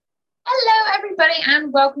everybody,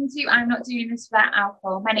 and welcome to I'm Not Doing This Without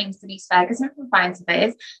Alcohol. My name is Denise Ferguson from Fire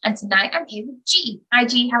Surveyors, and tonight I'm here with G. Hi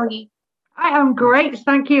G, how are you? I am great,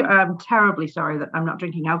 thank you. I'm terribly sorry that I'm not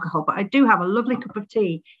drinking alcohol, but I do have a lovely cup of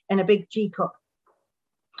tea in a big G cup.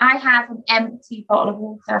 I have an empty bottle of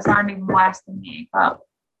water, so I'm even worse than you. But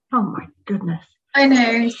oh my goodness. I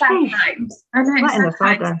know, sad times. I know,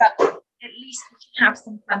 sad times, but at least we can have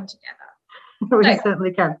some fun together. We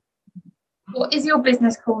certainly can. What is your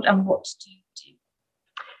business called and what do you do?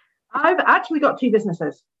 I've actually got two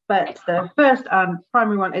businesses, but the first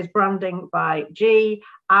primary one is Branding by G,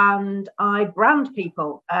 and I brand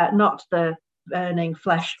people, not the burning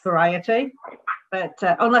flesh variety, but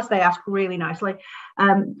unless they ask really nicely.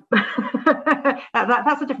 That's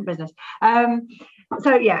a different business.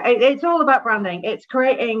 So yeah, it's all about branding. It's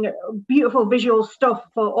creating beautiful visual stuff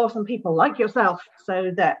for awesome people like yourself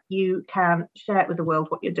so that you can share it with the world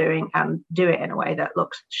what you're doing and do it in a way that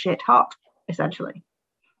looks shit hot, essentially.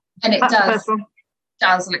 And it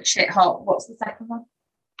does look shit hot. What's the second one?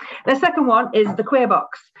 The second one is the Queer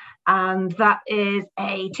Box, and that is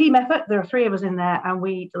a team effort. There are three of us in there, and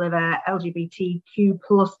we deliver LGBTQ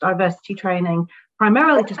plus diversity training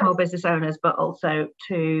primarily to small business owners, but also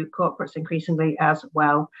to corporates increasingly as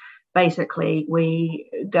well. Basically,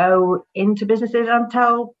 we go into businesses and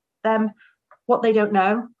tell them what they don't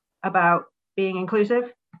know about being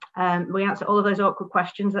inclusive. We answer all of those awkward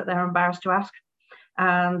questions that they're embarrassed to ask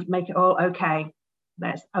and make it all okay.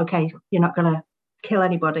 That's okay. You're not going to kill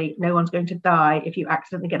anybody. No one's going to die if you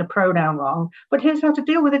accidentally get a pronoun wrong. But here's how to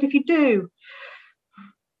deal with it if you do.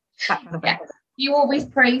 That kind of thing. You always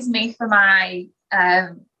praise me for my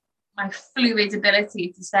my fluid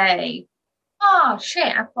ability to say, oh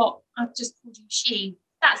shit, I've just called you she.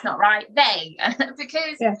 That's not right. They.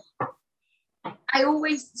 Because I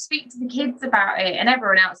always speak to the kids about it and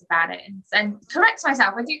everyone else about it and correct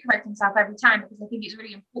myself. I do correct myself every time because I think it's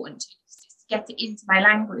really important to get it into my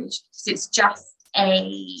language, because it's just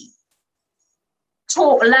a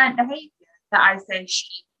learned behaviour that I say she,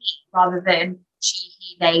 he, rather than she,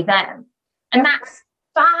 he, they, them. And that's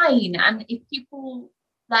fine. And if people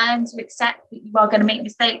learn to accept that you are going to make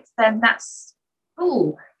mistakes, then that's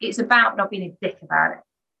cool. It's about not being a dick about it.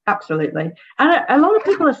 Absolutely. And a lot of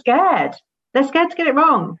people are scared. They're scared to get it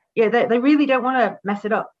wrong. Yeah, they really don't want to mess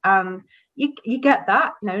it up. You get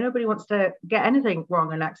that. Nobody wants to get anything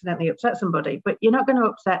wrong and accidentally upset somebody, but you're not going to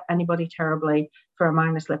upset anybody terribly for a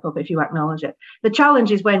minor slip up if you acknowledge it. The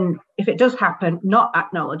challenge is if it does happen, not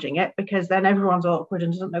acknowledging it, because then everyone's awkward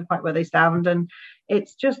and doesn't know quite where they stand. And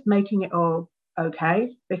it's just making it all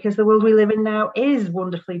okay, because the world we live in now is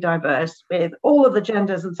wonderfully diverse with all of the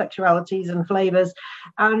genders and sexualities and flavors,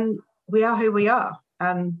 and we are who we are.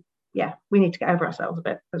 And yeah, we need to get over ourselves a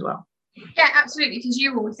bit as well. Yeah, absolutely, because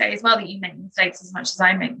you always say as well that you make mistakes as much as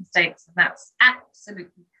I make mistakes, and that's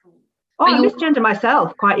absolutely cool. Oh, I misgender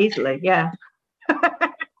myself quite easily, yeah.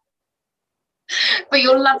 But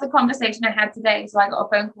you'll love the conversation I had today. So I got a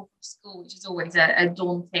phone call from school, which is always a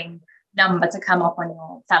daunting number to come up on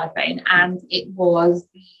your telephone, and it was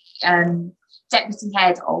the deputy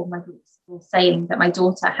head of my daughter's school saying that my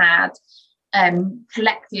daughter had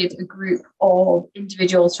collected a group of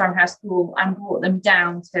individuals from her school and brought them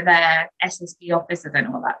down to their SSB office. I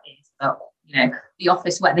don't know what that is, but the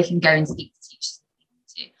office where they can go and speak to teachers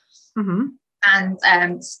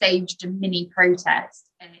and staged a mini protest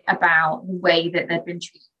about the way that they'd been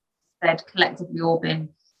treated. They'd collectively all been,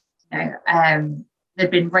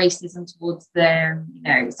 there'd been racism towards them,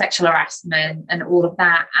 sexual harassment and all of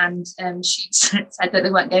that. And she said that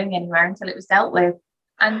they weren't going anywhere until it was dealt with.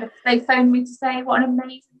 And they phoned me to say what an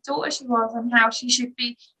amazing daughter she was and how she should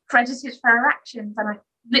be credited for her actions. And I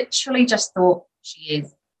literally just thought, she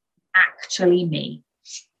is actually me.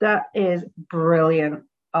 That is brilliant.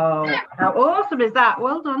 Oh, how awesome is that?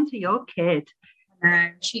 Well done to your kid.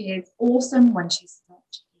 She is awesome when she's not.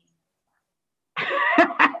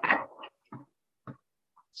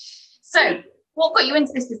 So, what got you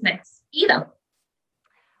into this business?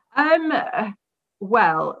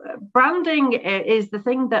 Well, branding is the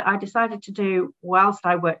thing that I decided to do whilst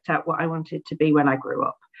I worked out what I wanted to be when I grew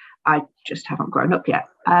up. I just haven't grown up yet.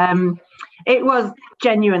 It was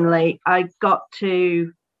genuinely, I got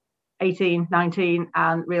to 18, 19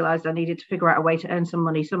 and realised I needed to figure out a way to earn some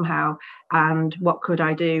money somehow. And what could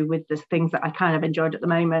I do with the things that I kind of enjoyed at the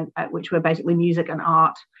moment, which were basically music and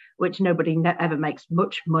art, which nobody ever makes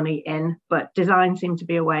much money in. But design seemed to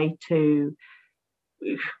be a way to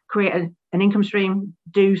create an income stream,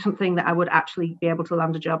 do something that I would actually be able to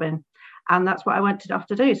land a job in. And that's what I went off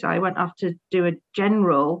to do. So I went off to do a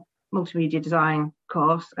general multimedia design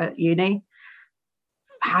course at uni,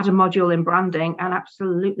 had a module in branding and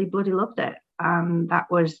absolutely bloody loved it. and that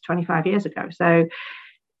was 25 years ago. So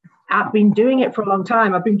I've been doing it for a long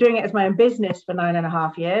time. I've been doing it as my own business for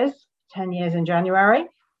 9.5 years, 10 years in January.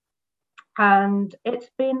 And it's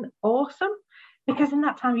been awesome, because in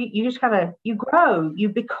that time you just you grow, you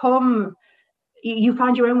become, you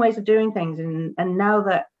find your own ways of doing things. And now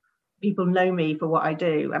that people know me for what I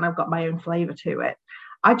do and I've got my own flavor to it,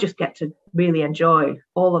 I just get to really enjoy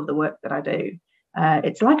all of the work that I do.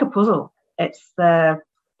 It's like a puzzle. It's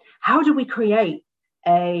how do we create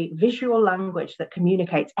a visual language that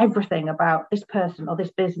communicates everything about this person or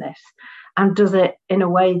this business, and does it in a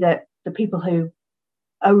way that the people who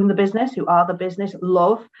own the business, who are the business,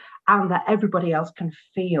 love, and that everybody else can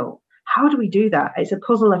feel. How do we do that? It's a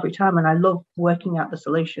puzzle every time, and I love working out the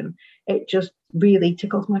solution. It just really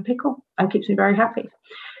tickles my pickle and keeps me very happy.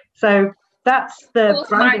 So that's the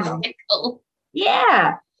branding. Pickle.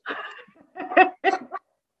 Yeah.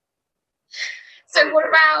 So what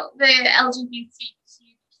about the LGBTQ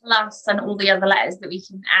plus and all the other letters that we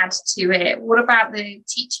can add to it? What about the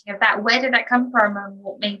teaching of that? Where did that come from, and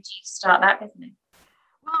what made you start that business?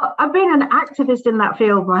 Well, I've been an activist in that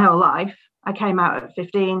field my whole life. I came out at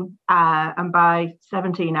 15, and by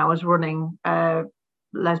 17 I was running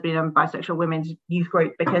lesbian and bisexual women's youth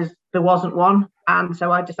group, because there wasn't one. And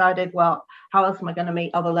so I decided, well, how else am I going to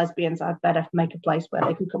meet other lesbians? I'd better make a place where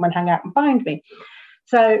they can come and hang out and find me.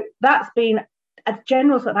 So that's been a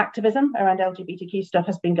general sort of activism around LGBTQ stuff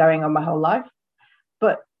has been going on my whole life.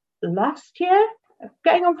 But last year,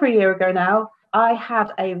 getting on for a year ago now, I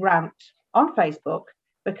had a rant on Facebook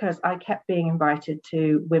because I kept being invited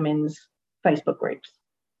to women's Facebook groups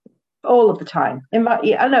all of the time.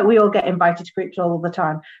 I know we all get invited to groups all of the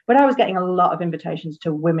time, but I was getting a lot of invitations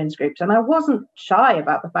to women's groups, and I wasn't shy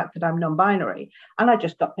about the fact that I'm non-binary, and I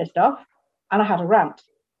just got pissed off and I had a rant.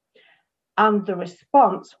 And the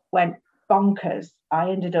response went bonkers. I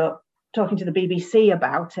ended up talking to the BBC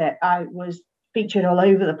about it. I was featured all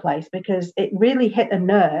over the place because it really hit a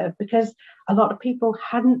nerve, because a lot of people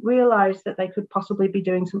hadn't realized that they could possibly be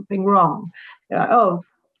doing something wrong. They're like, oh,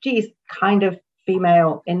 geez, kind of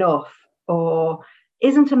female enough, or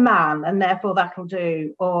isn't a man and therefore that'll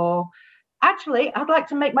do, or actually I'd like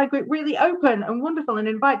to make my group really open and wonderful and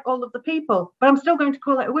invite all of the people, but I'm still going to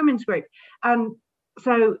call it a women's group. And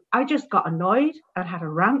so I just got annoyed and had a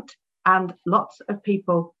rant, and lots of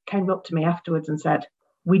people came up to me afterwards and said,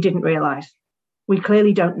 we didn't realize, we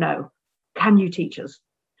clearly don't know, can you teach us?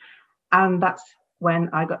 And that's when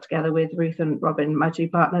I got together with Ruth and Robin, my two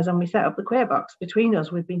partners, and we set up the Queer Box. Between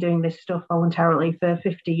us, we've been doing this stuff voluntarily for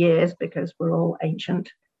 50 years because we're all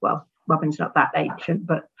ancient. Well, Robin's not that ancient,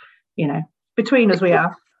 but, you know, between us we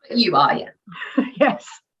are. You are, yeah. Yes.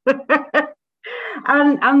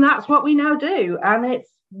 and that's what we now do. And it's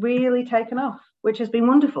really taken off, which has been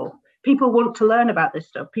wonderful. People want to learn about this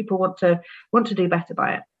stuff. People want to do better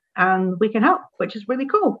by it. And we can help, which is really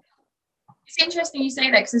cool. It's interesting you say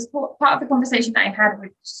that, because part of the conversation that I had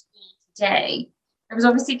with school today, I was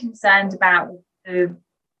obviously concerned about the,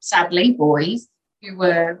 sadly, boys who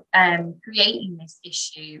were creating this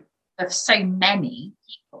issue of so many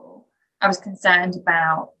people. I was concerned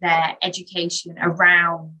about their education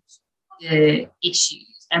around the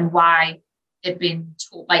issues and why they'd been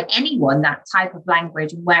taught by anyone that type of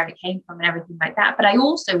language and where it came from and everything like that. But I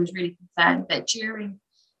also was really concerned that during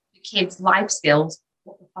the kids' life skills,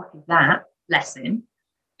 what the fuck is that lesson,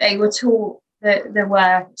 they were taught that there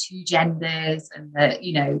were two genders, and that,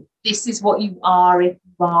 you know, this is what you are if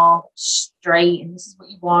you are straight, and this is what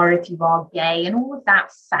you are if you are gay, and all of that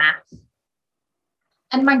faff.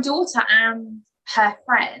 And my daughter and her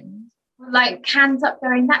friend were like hands up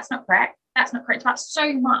going, that's not correct, about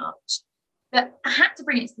so much that I had to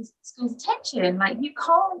bring it to the school's attention. Like, you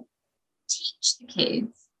can't teach the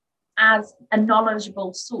kids as a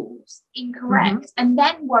knowledgeable source incorrect, and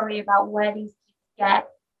then worry about where these kids get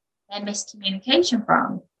their miscommunication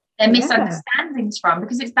from, their misunderstandings from,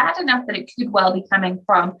 because it's bad enough that it could well be coming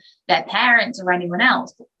from their parents or anyone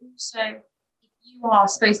else, but also if you are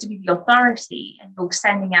supposed to be the authority and you're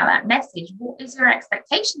sending out that message, what is your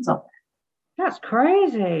expectations of it? That's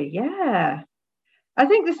crazy. Yeah, I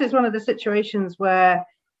think this is one of the situations where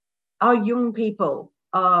our young people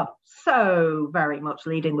are so very much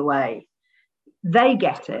leading the way. They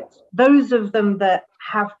get it. Those of them that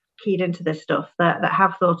have keyed into this stuff, that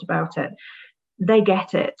have thought about it, they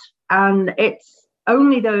get it. And it's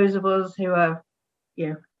only those of us who are, you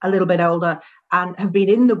know, a little bit older and have been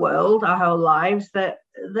in the world our whole lives that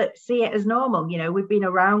see it as normal. You know, we've been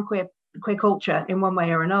around queer culture in one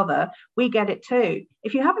way or another. We get it too.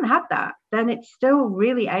 If you haven't had that, then it's still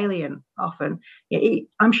really alien often.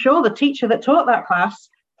 I'm sure the teacher that taught that class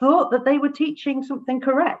thought that they were teaching something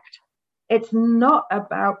correct. It's not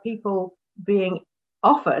about people being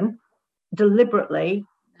often deliberately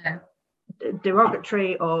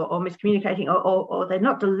derogatory or miscommunicating, or they're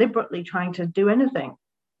not deliberately trying to do anything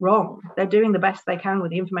wrong. They're doing the best they can with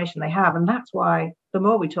the information they have. And that's why the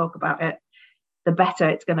more we talk about it, the better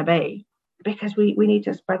it's going to be, because we need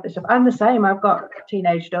to spread this stuff. I'm the same. I've got a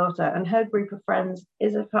teenage daughter, and her group of friends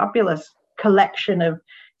is a fabulous collection of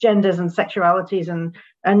genders and sexualities and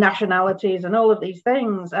nationalities and all of these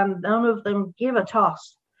things, and none of them give a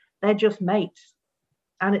toss. They're just mates,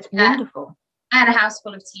 and it's wonderful. I had a house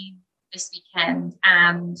full of teens this weekend,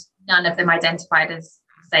 and none of them identified as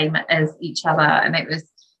the same as each other, and it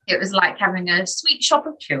was like having a sweet shop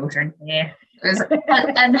of children here. It was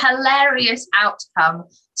an hilarious outcome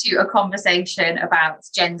to a conversation about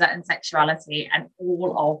gender and sexuality and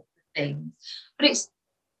all of the things. But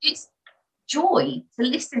it's joy to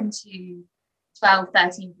listen to 12,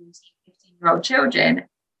 13, 14, 15-year-old children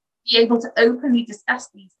be able to openly discuss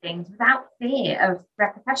these things without fear of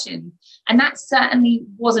repercussions. And that certainly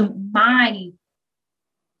wasn't my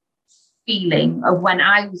feeling of when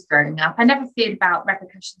I was growing up. I never feared about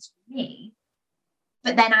repercussions for me,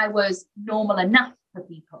 but then I was normal enough for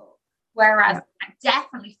people. Whereas I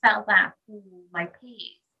definitely felt that for my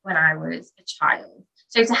peers when I was a child.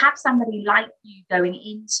 So to have somebody like you going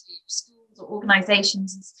into schools or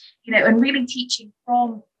organizations, and really teaching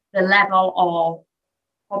from the level of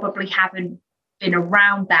probably haven't been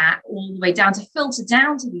around that all the way down to filter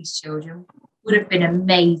down to these children would have been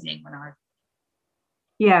amazing when I was.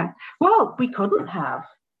 Yeah, well, we couldn't have.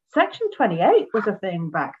 Section 28 was a thing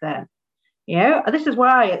back then. This is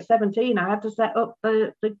why at 17 I had to set up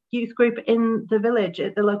the youth group in the village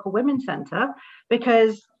at the local women's centre,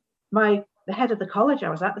 because the head of the college I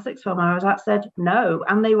was at, the sixth form I was at, said no,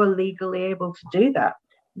 and they were legally able to do that.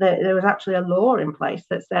 There was actually a law in place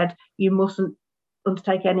that said you mustn't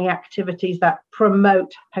undertake any activities that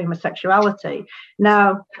promote homosexuality.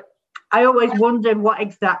 Now, I always wondered what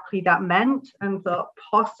exactly that meant, and thought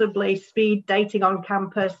possibly speed dating on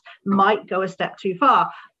campus might go a step too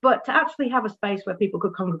far. But to actually have a space where people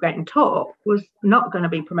could congregate and talk was not going to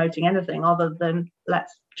be promoting anything other than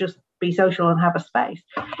let's just be social and have a space.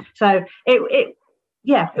 So it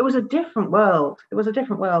was a different world. It was a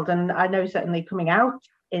different world. And I know certainly coming out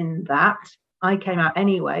in that, I came out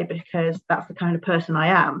anyway because that's the kind of person I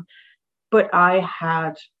am. But I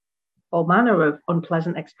had all manner of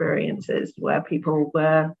unpleasant experiences where people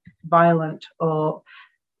were violent or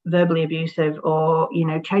verbally abusive, or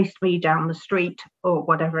chased me down the street or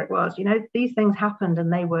whatever it was. These things happened,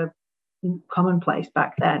 and they were commonplace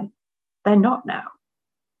back then. They're not now.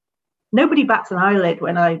 Nobody bats an eyelid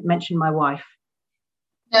when I mention my wife.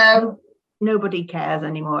 No, nobody cares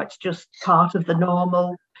anymore. It's just part of the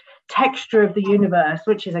normal texture of the universe,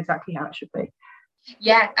 which is exactly how it should be.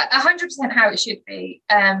 Yeah, 100% how it should be.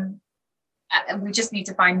 We just need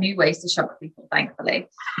to find new ways to shock people, thankfully.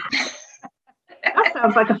 That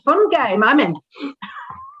sounds like a fun game. I'm in.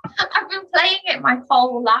 I've been playing it my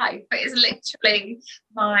whole life, but it's literally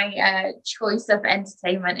my choice of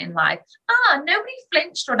entertainment in life. Nobody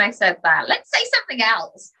flinched when I said that. Let's say something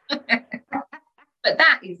else. But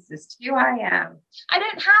that is just who I am. I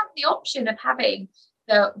don't have the option of having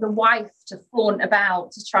the wife to flaunt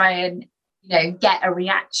about to try and get a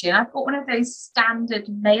reaction. I've got one of those standard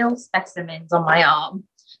male specimens on my arm.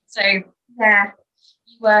 So yeah,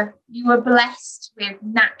 you were blessed with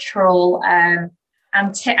natural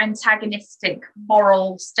antagonistic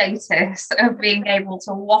moral status of being able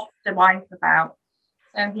to waft a wife about.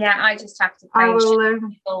 So yeah, I just have to play.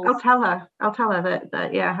 I'll tell her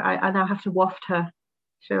that yeah, I now have to waft her.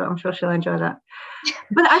 I'm sure she'll enjoy that.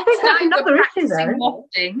 But I think that's another issue though.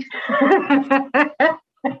 Wafting.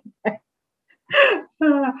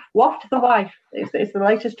 Waft the wife. It's the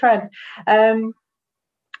latest trend.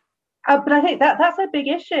 But I think that's a big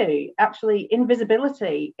issue, actually,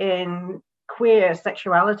 invisibility in queer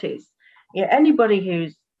sexualities. Anybody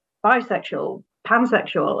who's bisexual,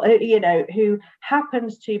 pansexual, who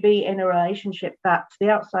happens to be in a relationship that the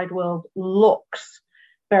outside world looks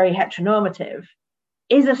very heteronormative,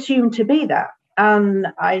 is assumed to be that. And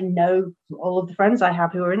I know all of the friends I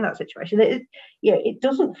have who are in that situation. It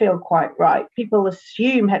doesn't feel quite right. People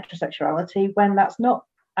assume heterosexuality when that's not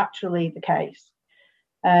actually the case.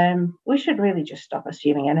 We should really just stop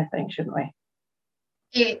assuming anything, shouldn't we?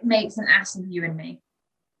 It makes an ass of you and me.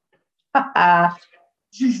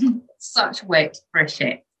 Such weight for a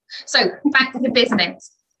shit. So back to the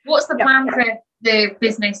business. What's the plan for the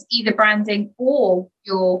business, either branding or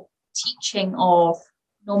your teaching of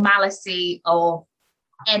normalcy of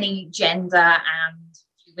any gender and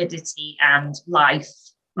fluidity and life?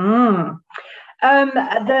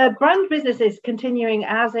 The brand business is continuing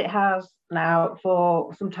as it has now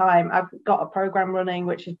for some time. I've got a program running,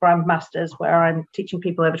 which is Brand Masters, where I'm teaching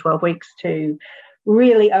people over 12 weeks to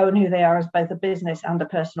really own who they are as both a business and a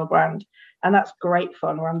personal brand. And that's great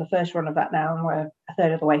fun. We're on the first run of that now, and we're a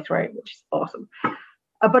third of the way through, which is awesome.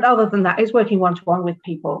 But other than that, it's working one-to-one with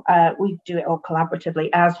people. We do it all collaboratively,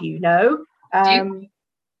 as you know. And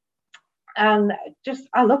just,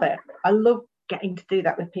 I love it. I love getting to do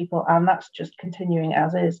that with people, and that's just continuing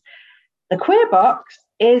as is. The Queer Box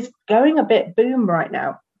is going a bit boom right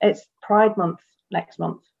now. It's Pride Month next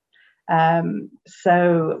month.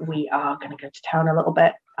 So we are going to go to town a little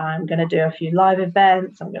bit. I'm going to do a few live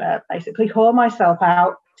events. I'm going to basically haul myself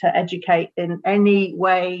out to educate in any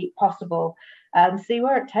way possible and see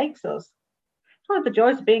where it takes us. It's one of the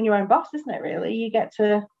joys of being your own boss, isn't it, really? You get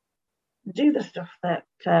to do the stuff that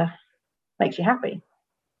makes you happy.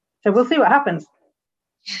 So we'll see what happens.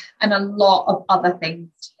 And a lot of other things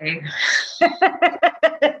too.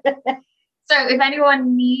 So if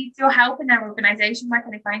anyone needs your help in their organisation, where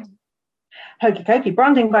can they find you? Hokey Cokey.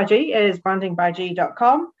 Branding by G is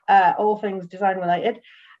brandingbyg.com, all things design related.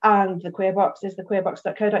 And the Queer Box is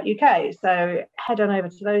thequeerbox.co.uk. So head on over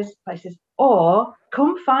to those places, or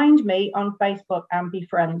come find me on Facebook and be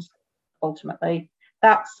friends. Ultimately,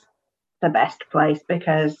 that's the best place,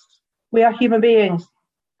 because we are human beings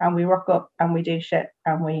and we rock up and we do shit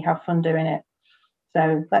and we have fun doing it.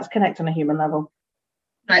 So let's connect on a human level.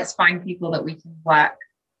 Let's find people that we can work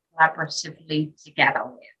collaboratively together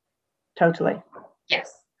with. Totally.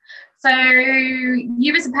 Yes. So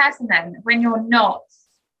you as a person then, when you're not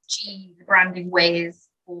G, the branding whiz,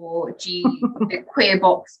 or G, the Queer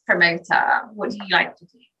Box promoter, what do you like to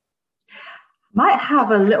do? Might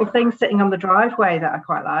have a little thing sitting on the driveway that I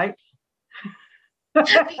quite like.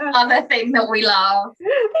 The other thing that we love.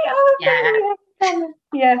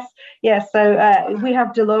 Yes. So we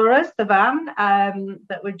have Dolores, the van,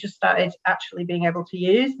 that we've just started actually being able to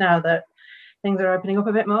use now that things are opening up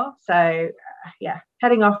a bit more. So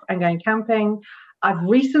heading off and going camping. I've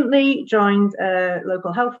recently joined a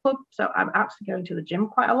local health club, so I'm actually going to the gym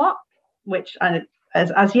quite a lot, which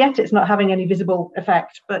as yet it's not having any visible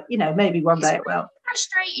effect, but maybe one day it will. It's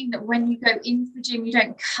frustrating that when you go into the gym you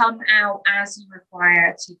don't come out as you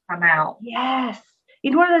require to come out. Yes,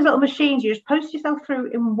 you'd one of those little machines you just post yourself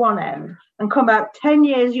through in one end and come out 10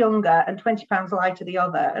 years younger and 20 pounds lighter the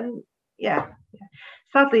other. And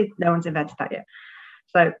sadly no one's invented that yet.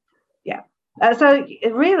 So so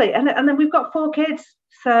really, and then we've got 4 kids,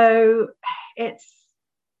 so it's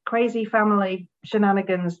crazy family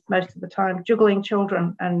shenanigans most of the time, juggling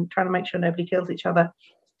children and trying to make sure nobody kills each other.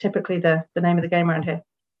 Typically the name of the game around here.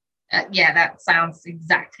 That sounds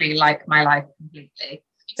exactly like my life completely,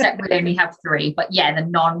 except we only have 3, but the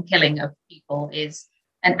non-killing of people is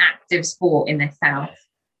an active sport in this house.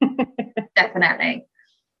 Definitely.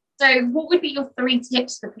 So what would be your 3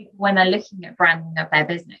 tips for people when they're looking at branding of their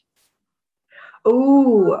business?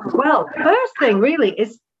 Oh, well, first thing really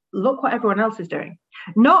is look what everyone else is doing.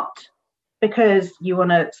 Not because you want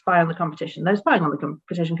to spy on the competition. Though spying on the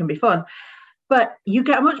competition can be fun. But you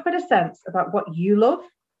get a much better sense about what you love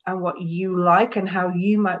and what you like and how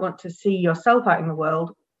you might want to see yourself out in the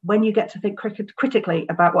world when you get to think critically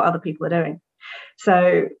about what other people are doing.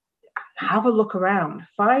 So have a look around,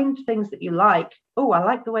 find things that you like. Oh, I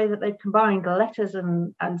like the way that they've combined letters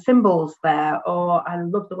and symbols there, or I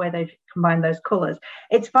love the way they've combined those colours.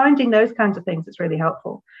 It's finding those kinds of things that's really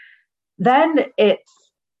helpful. Then it's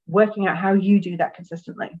working out how you do that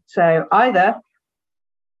consistently. So either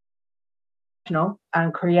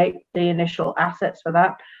and create the initial assets for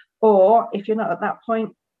that, or if you're not at that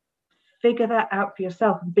point, figure that out for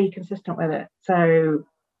yourself and be consistent with it. So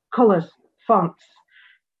colours, fonts,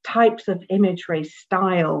 types of imagery,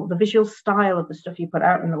 style, the visual style of the stuff you put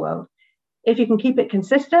out in the world. If you can keep it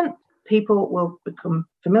consistent, people will become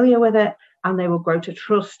familiar with it and they will grow to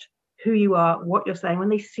trust who you are, what you're saying. When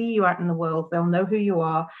they see you out in the world, they'll know who you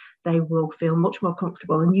are. They will feel much more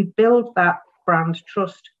comfortable, and you build that brand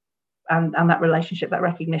trust and that relationship, that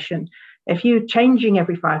recognition. If you're changing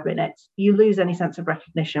every 5 minutes, you lose any sense of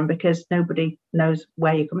recognition because nobody knows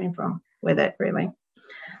where you're coming from with it, really.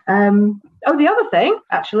 The other thing,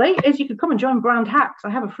 actually, is you could come and join Brand Hacks. I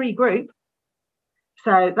have a free group.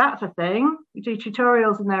 So that's a thing. We do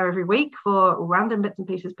tutorials in there every week for random bits and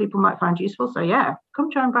pieces people might find useful. So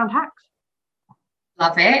come join Brand Hacks.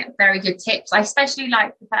 Love it. Very good tips. I especially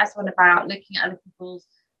like the first one about looking at other people's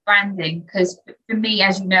branding, because for me,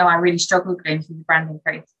 as you know, I really struggled going through the branding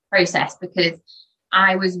process because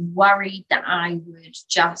I was worried that I would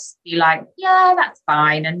just be like, yeah, that's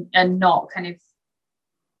fine, and not kind of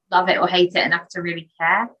love it or hate it enough to really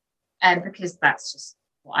care. because that's just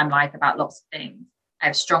what I'm like about lots of things. I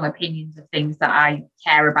have strong opinions of things that I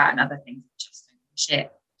care about, and other things that just don't give a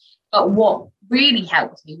shit. But what really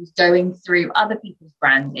helped me was going through other people's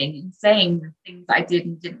branding and saying the things that I did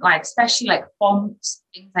and didn't like, especially like fonts,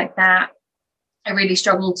 things like that. I really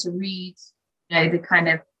struggled to read, the kind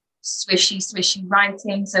of swishy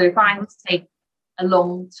writing. So if I had to take a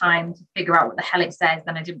long time to figure out what the hell it says,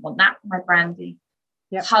 then I didn't want that for my branding.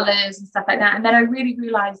 Yep. Colours and stuff like that. And then I really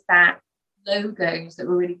realised that logos that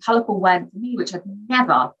were really colourful weren't for me, which I'd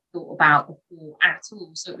never thought about before at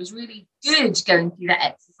all. So it was really good going through that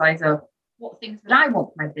exercise of what things did I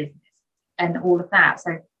want for my business and all of that.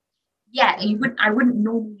 So yeah, I wouldn't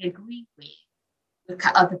normally agree with look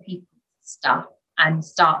at other people's stuff and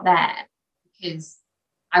start there, because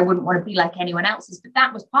I wouldn't want to be like anyone else's. But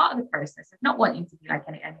that was part of the process of not wanting to be like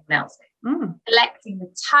anyone else's. Selecting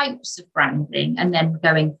the types of branding and then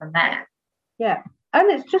going from there. Yeah. And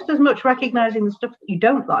it's just as much recognizing the stuff that you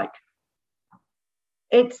don't like.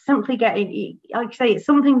 It's simply getting, like I say, it's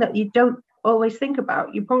something that you don't always think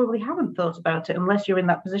about. You probably haven't thought about it unless you're in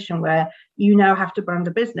that position where you now have to brand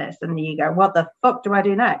a business and you go, what the fuck do I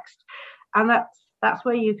do next? And that's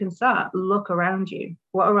where you can start. Look around you.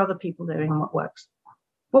 What are other people doing and what works?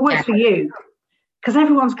 What works for you? Because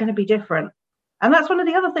everyone's going to be different. And that's one of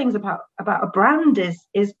the other things about a brand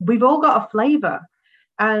is we've all got a flavor.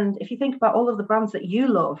 And if you think about all of the brands that you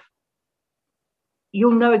love,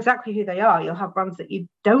 you'll know exactly who they are. You'll have brands that you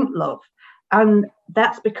don't love. And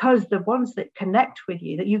that's because the ones that connect with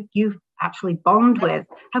you, that you actually bond with,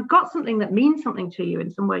 have got something that means something to you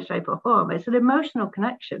in some way, shape or form. It's an emotional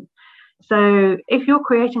connection. So if you're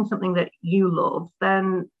creating something that you love,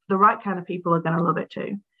 then the right kind of people are going to love it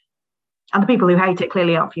too. And the people who hate it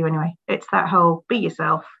clearly aren't for you anyway. It's that whole be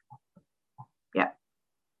yourself. Yeah.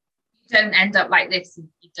 You don't end up like this if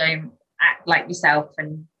you don't act like yourself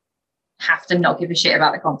and have to not give a shit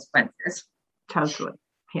about the consequences. Totally.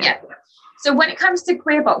 Yeah. So when it comes to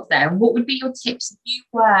QueerBox then, what would be your tips if you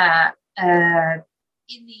were in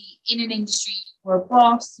an industry, you were a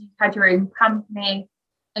boss, you had your own company,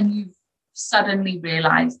 and you've suddenly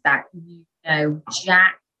realised that you know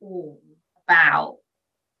jack all about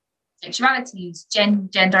sexualities,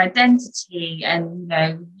 gender identity, and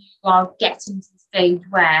you are getting to the stage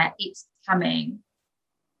where it's becoming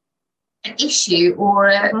an issue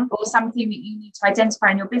or something that you need to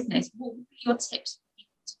identify in your business. What would be your tips for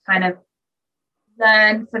people to kind of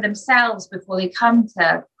learn for themselves before they come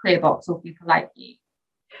to QueerBox or people like you?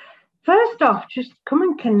 First off, just come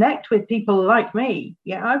and connect with people like me.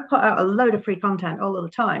 Yeah, I put out a load of free content all of the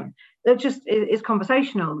time. That just is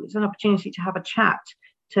conversational. It's an opportunity to have a chat,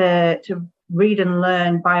 to read and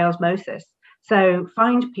learn by osmosis. So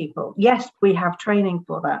find people. Yes, we have training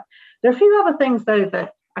for that. There are a few other things, though,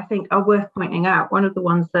 that I think are worth pointing out. One of the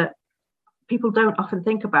ones that people don't often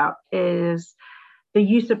think about is the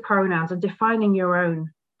use of pronouns and defining your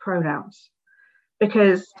own pronouns.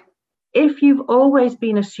 Because if you've always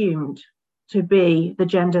been assumed to be the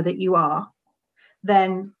gender that you are,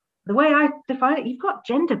 then the way I define it, you've got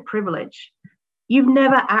gender privilege. You've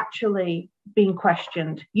never actually been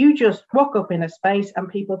questioned. You just walk up in a space and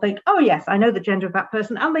people think, oh, yes, I know the gender of that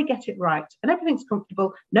person, and they get it right. And everything's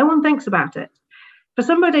comfortable. No one thinks about it. For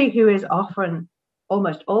somebody who is often,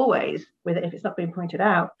 almost always, with it, if it's not being pointed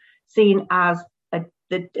out, seen as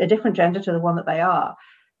a different gender to the one that they are,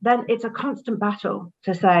 then it's a constant battle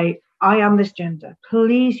to say, I am this gender.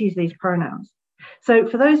 Please use these pronouns. So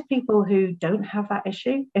for those people who don't have that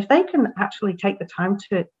issue, if they can actually take the time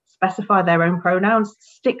to specify their own pronouns,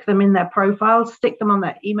 stick them in their profiles, stick them on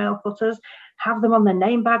their email footers, have them on their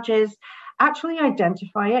name badges, actually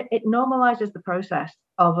identify it, it normalizes the process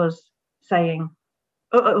of us saying,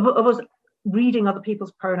 of us reading other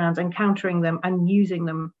people's pronouns, encountering them and using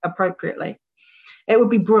them appropriately. It would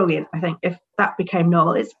be brilliant, I think, if that became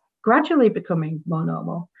normal. It's gradually becoming more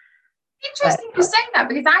normal. Interesting you're saying that,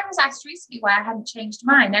 because I was asked recently why I hadn't changed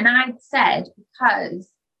mine, and I said because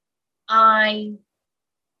I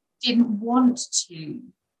didn't want to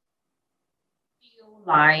feel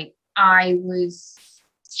like I was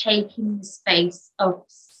taking the space of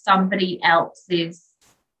somebody else's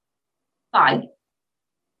fight.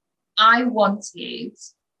 I wanted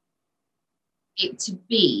it to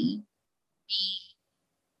be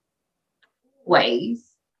always,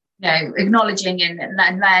 acknowledging and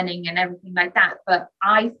learning and everything like that. But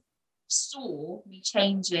I saw me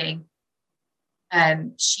changing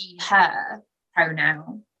she, her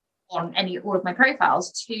pronoun on all of my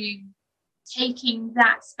profiles to taking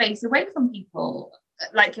that space away from people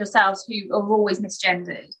like yourselves who are always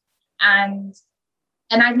misgendered. And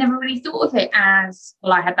And I've never really thought of it as,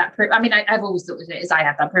 well, I had that I mean, I've always thought of it as I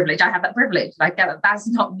have that privilege. Like that's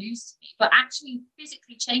not news to me. But actually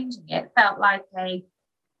physically changing it felt like a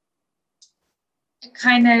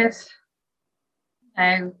kind of,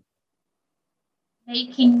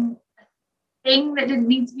 making a thing that didn't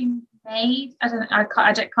need to be made. I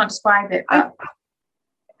can't describe it.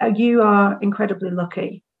 But you are incredibly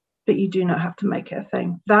lucky that you do not have to make it a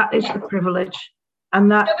thing. That is the privilege. And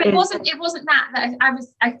that no, but it wasn't that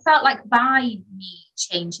I felt like by me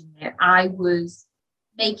changing it, I was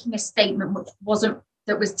making a statement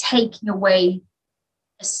that was taking away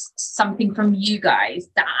something from you guys,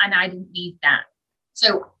 and I didn't need that.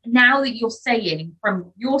 So now that you're saying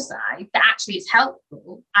from your side that actually it's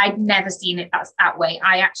helpful, I'd never seen it that way.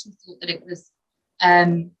 I actually thought that it was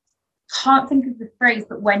can't think of the phrase,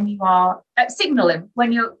 but when you are signaling,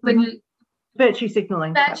 when you virtue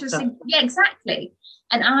signaling. Yeah, exactly.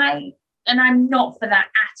 And I'm not for that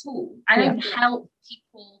at all. I don't help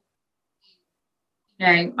people.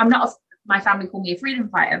 I'm not. My family call me a freedom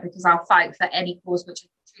fighter because I'll fight for any cause which I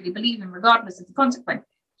truly believe in, regardless of the consequences.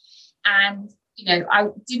 And I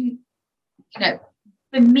didn't.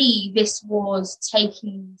 For me, this was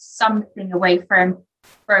taking something away from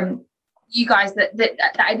you guys that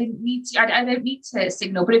I didn't need to. I don't need to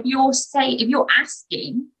signal. But if you're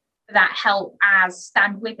asking that help as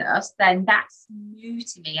stand with us, then that's new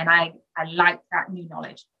to me, and I like that new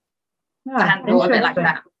knowledge. I hadn't thought of it like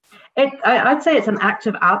that. I'd say it's an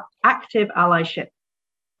active allyship.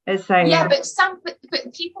 But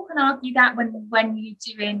people can argue that when you're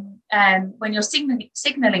doing when you're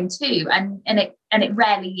signaling too, and it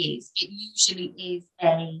rarely is. It usually is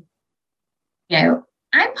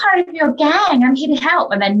I'm part of your gang, I'm here to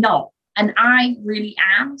help, and they're not, and I really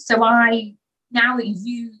am. So now that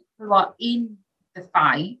you who are in the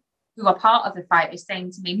fight, who are part of the fight, is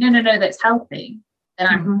saying to me, no, that's helping, then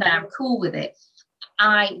I'm cool with it.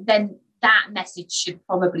 Then that message should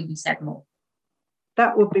probably be said more.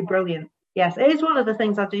 That would be brilliant. Yes, it is one of the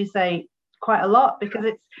things I do say quite a lot, because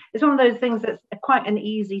it's one of those things that's quite an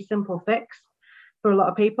easy, simple fix for a lot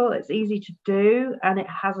of people. It's easy to do, and it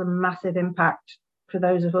has a massive impact for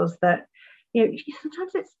those of us that,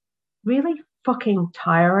 sometimes it's really fucking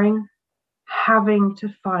tiring having to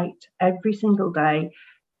fight every single day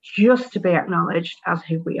just to be acknowledged as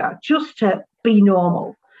who we are, just to be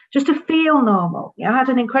normal, just to feel normal. I had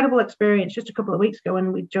an incredible experience just a couple of weeks ago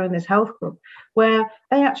when we joined this health club, where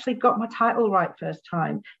they actually got my title right first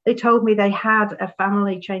time. They told me they had a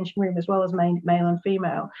family changing room as well as male and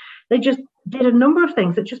female. They just did a number of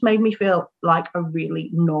things that just made me feel like a really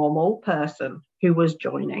normal person who was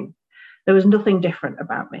joining. There was nothing different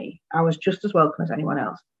about me. I was just as welcome as anyone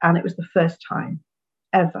else. And it was the first time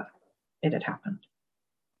ever it had happened.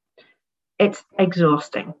 It's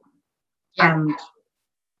exhausting. Yeah. And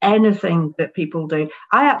anything that people do,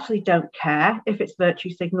 I actually don't care if it's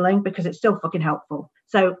virtue signaling, because it's still fucking helpful.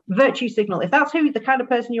 So virtue signal, if that's the kind of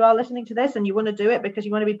person you are listening to this and you want to do it because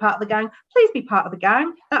you want to be part of the gang, please be part of the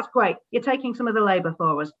gang. That's great. You're taking some of the labour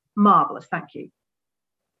for us. Marvellous. Thank you.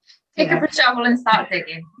 Pick up a shovel and start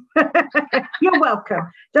digging. You're welcome.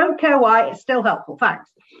 Don't care why, it's still helpful. Thanks.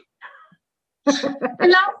 I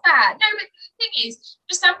love that. No, but the thing is,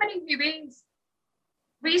 for somebody who is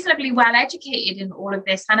reasonably well educated in all of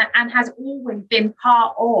this and has always been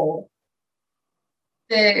part of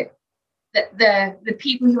the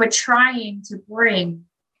people who are trying to bring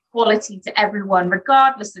equality to everyone,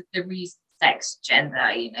 regardless of the reason, sex, gender,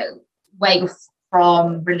 where you're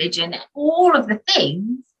from, religion, all of the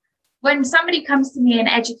things. When somebody comes to me and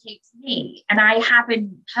educates me, and I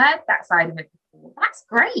haven't heard that side of it before, that's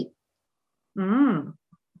great. And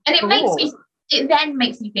it then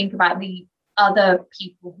makes me think about the other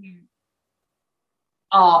people who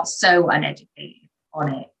are so uneducated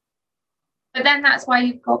on it. But then that's why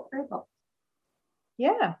you've got privilege.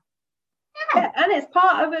 Yeah. And it's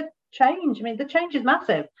part of a change. I mean, the change is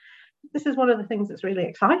massive. This is one of the things that's really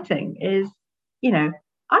exciting is,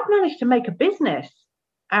 I've managed to make a business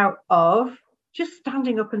out of just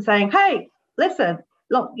standing up and saying, hey, listen,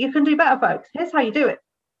 look, you can do better, folks. Here's how you do it.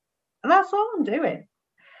 And that's all I'm doing.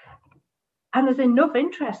 And there's enough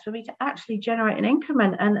interest for me to actually generate an income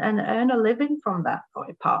and earn a living from that, or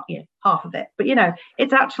half of it. But,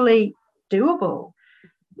 it's actually doable,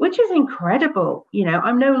 which is incredible.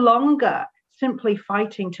 I'm no longer simply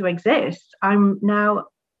fighting to exist. I'm now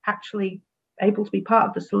actually able to be part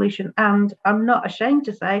of the solution. And I'm not ashamed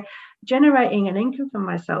to say, generating an income for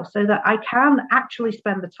myself so that I can actually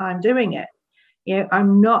spend the time doing it.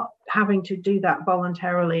 I'm not having to do that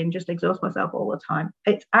voluntarily and just exhaust myself all the time.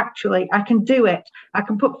 It's actually, I can do it. I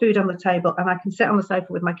can put food on the table and I can sit on the sofa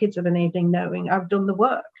with my kids of an evening knowing I've done the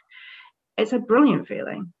work. It's a brilliant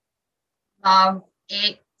feeling. Love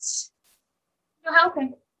it. You're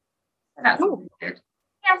helping. So that's good.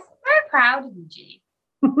 Yes, very proud of you, G.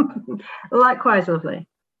 Likewise, lovely.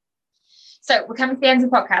 So we're coming to the end of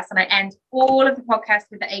the podcast, and I end all of the podcasts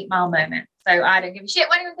with the 8 Mile moment. So I don't give a shit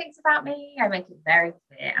what anyone thinks about me. I make it very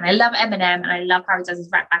clear. And I love Eminem, and I love how he does his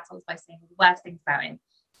rap battles by saying the worst things about him.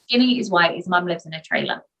 Skinny is white, his mum lives in a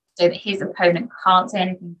trailer, so that his opponent can't say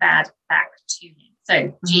anything bad back to him.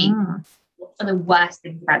 So, G, what are the worst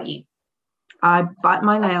things about you? I bite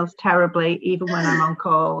my nails terribly, even when I'm on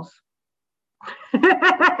calls.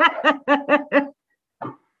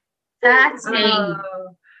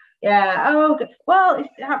 Yeah. Oh, well,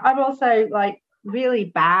 I'm also like really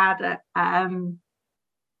bad at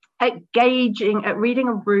gauging, at reading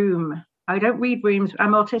a room. I don't read rooms.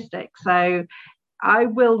 I'm autistic, so I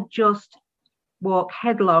will just walk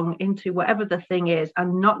headlong into whatever the thing is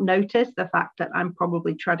and not notice the fact that I'm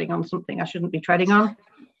probably treading on something I shouldn't be treading on.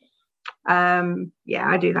 Yeah,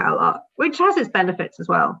 I do that a lot, which has its benefits as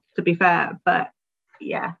well, to be fair. But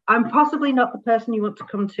yeah, I'm possibly not the person you want to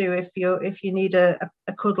come to if you need a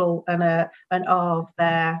cuddle and an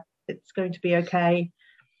there. It's going to be okay.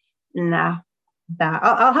 Nah.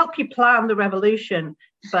 I'll help you plan the revolution,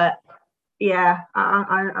 but yeah,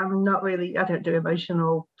 I'm not really. I don't do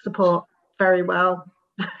emotional support very well.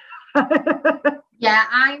 Yeah,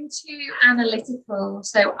 I'm too analytical,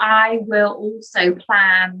 so I will also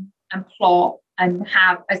plan and plot and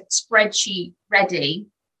have a spreadsheet ready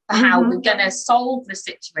for how we're going to solve the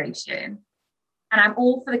situation. And I'm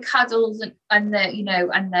all for the cuddles and the, you know,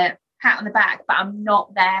 and the pat on the back, but I'm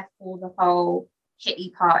not there for the whole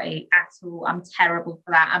kitty party at all. I'm terrible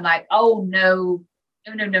for that. I'm like, oh no.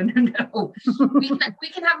 We can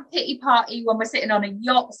have a pity party when we're sitting on a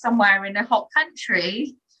yacht somewhere in a hot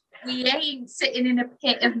country. We ain't sitting in a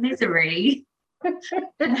pit of misery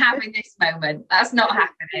and having this moment. That's not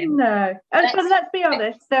happening. No. But let's be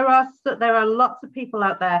honest, there are lots of people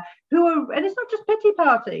out there who are, and it's not just pity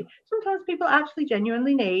party. Sometimes people actually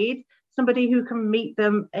genuinely need somebody who can meet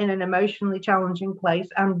them in an emotionally challenging place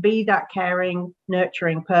and be that caring,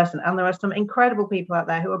 nurturing person. And there are some incredible people out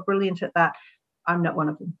there who are brilliant at that. I'm not one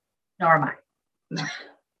of them. Nor am I. No.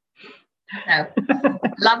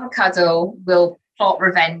 Love a cuddle. Will plot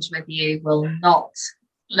revenge with you. Will not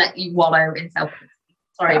let you wallow in self-pity.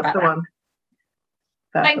 Sorry about that.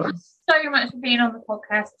 Thank you so much for being on the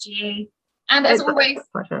podcast, G. And as always,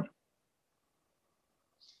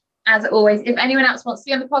 if anyone else wants to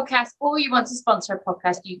be on the podcast or you want to sponsor a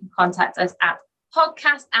podcast, you can contact us at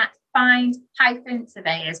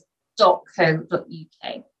podcast@find-surveyors.co.uk.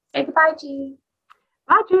 Say goodbye, G.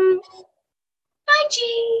 Bye, G. Bye,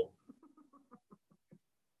 G.